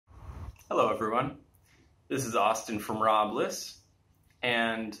Hello everyone, this is Austin from Robless,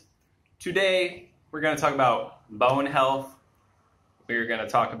 and today we're going to talk about bone health. We're going to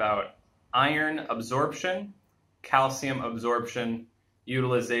talk about iron absorption, calcium absorption,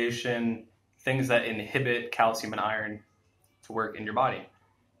 utilization, things that inhibit calcium and iron to work in your body.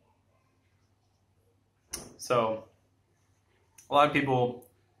 So a lot of people,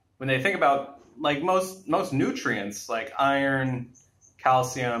 when they think about like most nutrients like iron,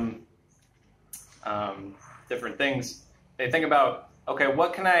 calcium, different things, they think about, okay,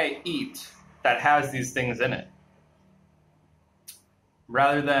 what can I eat that has these things in it?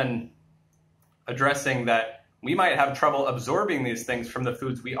 Rather than addressing that we might have trouble absorbing these things from the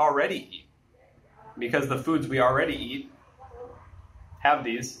foods we already eat, because the foods we already eat have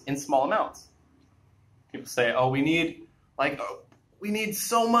these in small amounts. People say, oh, we need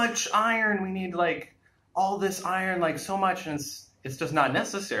so much iron, we need like all this iron, like so much, and it's just not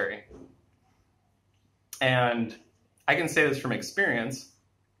necessary. And I can say this from experience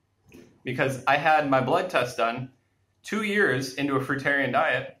because I had my blood test done 2 years into a fruitarian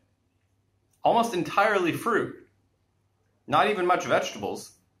diet, almost entirely fruit, not even much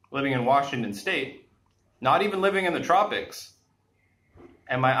vegetables, living in Washington State, not even living in the tropics,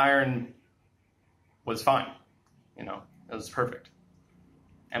 and my iron was fine. You know, it was perfect.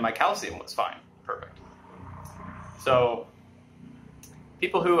 And my calcium was fine, perfect. So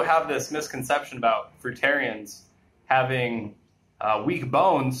people who have this misconception about fruitarians having weak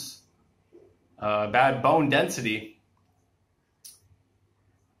bones, bad bone density,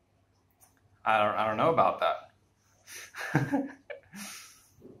 I don't know about that.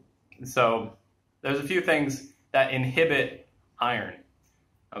 So there's a few things that inhibit iron,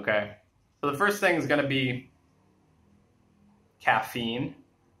 okay? So the first thing is going to be caffeine.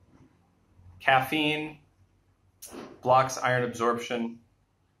 Caffeine blocks iron absorption,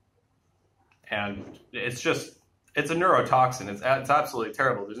 and it's a neurotoxin. It's absolutely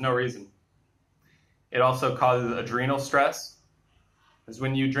terrible. There's no reason. It also causes adrenal stress, because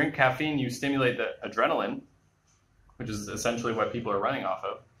when you drink caffeine, you stimulate the adrenaline, which is essentially what people are running off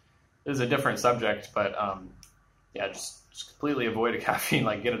of. This is a different subject, but yeah, just completely avoid caffeine,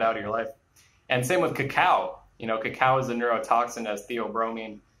 like get it out of your life. And same with cacao. You know, cacao is a neurotoxin, as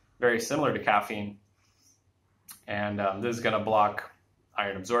theobromine, very similar to caffeine. And this is going to block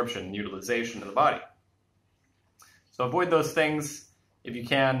iron absorption and utilization in the body. So avoid those things if you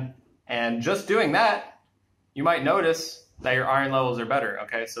can. And just doing that, you might notice that your iron levels are better.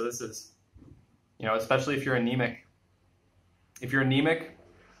 Okay, so this is, you know, especially if you're anemic. If you're anemic,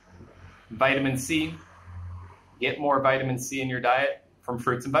 vitamin C, get more vitamin C in your diet from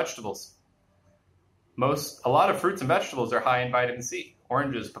fruits and vegetables. A lot of fruits and vegetables are high in vitamin C.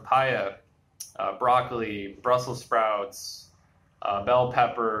 Oranges, papaya, broccoli, Brussels sprouts, bell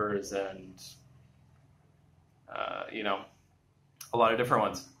peppers, and you know, a lot of different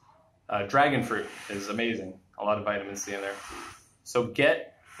ones. Dragon fruit is amazing. A lot of vitamin C in there. So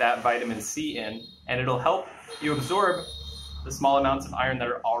get that vitamin C in, and it'll help you absorb the small amounts of iron that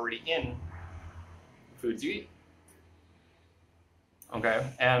are already in foods you eat. Okay,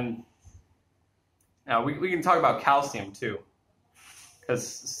 and now we can talk about calcium too, because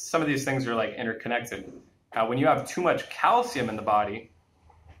some of these things are like interconnected. Now, when you have too much calcium in the body,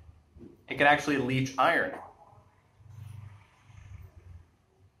 it can actually leach iron.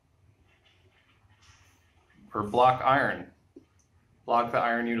 Or block the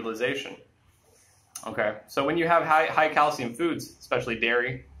iron utilization. Okay, so when you have high calcium foods, especially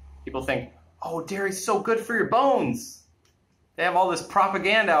dairy, people think, oh, dairy's so good for your bones. They have all this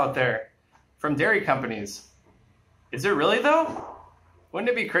propaganda out there from dairy companies. Is it really though? Wouldn't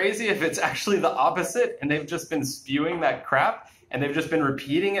it be crazy if it's actually the opposite and they've just been spewing that crap and they've just been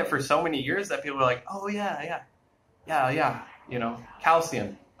repeating it for so many years that people are like, oh yeah, you know,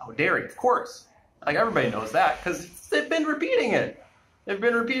 calcium, oh, dairy, of course. Like everybody knows that because they've been repeating it. They've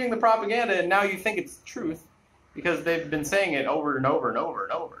been repeating the propaganda, and now you think it's the truth because they've been saying it over and over and over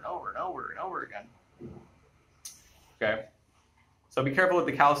and over and over and over and over again. Okay, so be careful with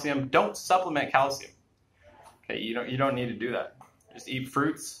the calcium. Don't supplement calcium. Okay, you don't need to do that. Just eat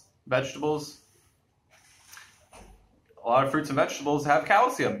fruits, vegetables. A lot of fruits and vegetables have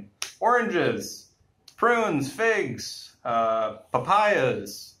calcium. Oranges, prunes, figs,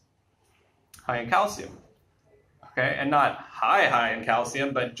 papayas. High in calcium, okay, and not high in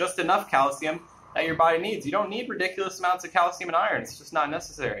calcium, but just enough calcium that your body needs. You don't need ridiculous amounts of calcium and iron. It's just not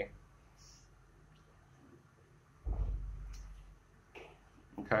necessary.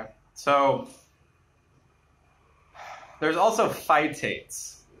 Okay, so there's also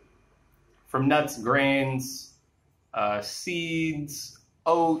phytates from nuts, grains, seeds,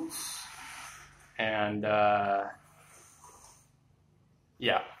 oats, And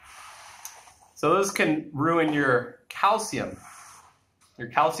yeah. So those can ruin your calcium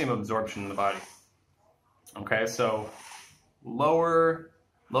absorption in the body. Okay, so lower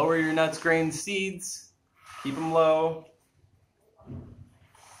your nuts, grains, seeds. Keep them low.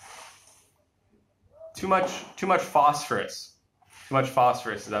 Too much phosphorus. Too much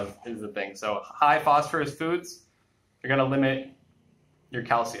phosphorus is the thing. So high phosphorus foods, you're going to limit your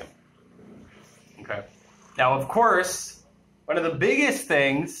calcium. Okay. Now, of course, one of the biggest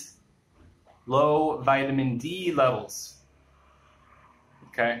things, low vitamin D levels.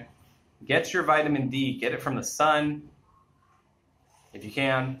 Okay. Get your vitamin D. Get it from the sun, if you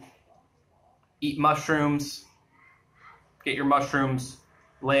can. Eat mushrooms. Get your mushrooms.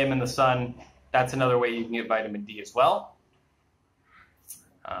 Lay them in the sun. That's another way you can get vitamin D as well.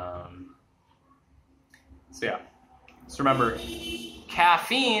 So yeah. So remember,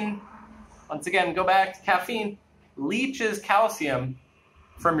 caffeine, once again, go back to caffeine, leaches calcium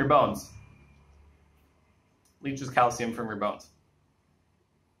from your bones. Leaches calcium from your bones.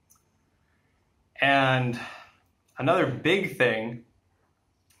 And another big thing,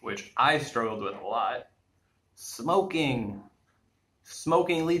 which I struggled with a lot, smoking.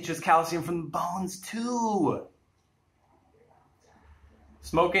 Smoking leaches calcium from the bones too.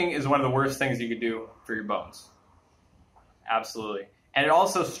 Smoking is one of the worst things you could do for your bones. Absolutely. And it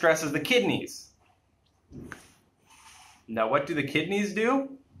also stresses the kidneys. Now, what do the kidneys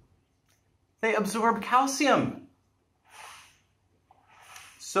do? They absorb calcium.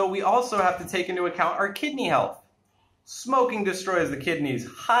 So we also have to take into account our kidney health. Smoking destroys the kidneys.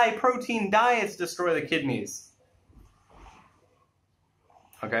 High protein diets destroy the kidneys.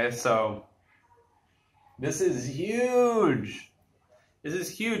 Okay, so this is huge. This is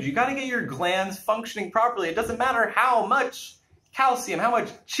huge. You got to get your glands functioning properly. It doesn't matter how much calcium, how much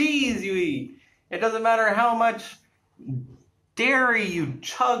cheese you eat. It doesn't matter how much dairy you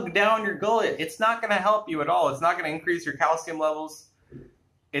chug down your gullet. It's not going to help you at all. It's not going to increase your calcium levels.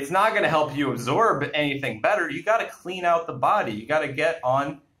 It's not going to help you absorb anything better. You got to clean out the body. You got to get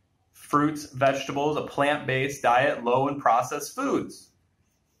on fruits, vegetables, a plant-based diet, low in processed foods.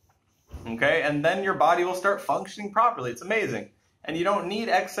 Okay, and then your body will start functioning properly. It's amazing. And you don't need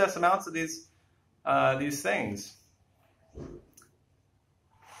excess amounts of these things.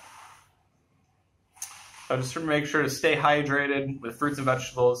 So just make sure to stay hydrated with fruits and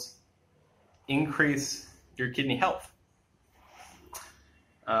vegetables. Increase your kidney health.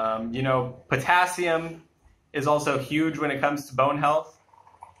 Potassium is also huge when it comes to bone health.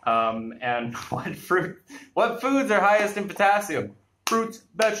 And what foods are highest in potassium? Fruits,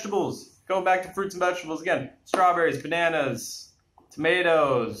 vegetables. Going back to fruits and vegetables again. Strawberries, bananas,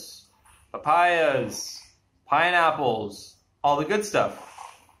 tomatoes, papayas, pineapples, all the good stuff.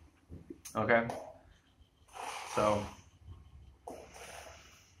 Okay? So,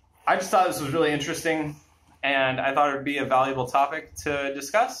 I just thought this was really interesting, and I thought it would be a valuable topic to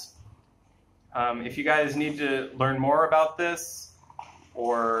discuss. If you guys need to learn more about this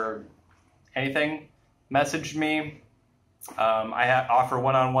or anything, message me. I offer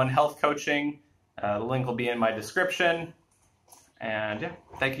one-on-one health coaching. The link will be in my description. And yeah,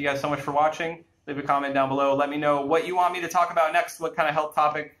 thank you guys so much for watching. Leave a comment down below. Let me know what you want me to talk about next, what kind of health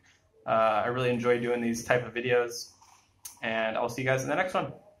topic. I really enjoy doing these type of videos. And I'll see you guys in the next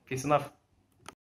one. Peace and love.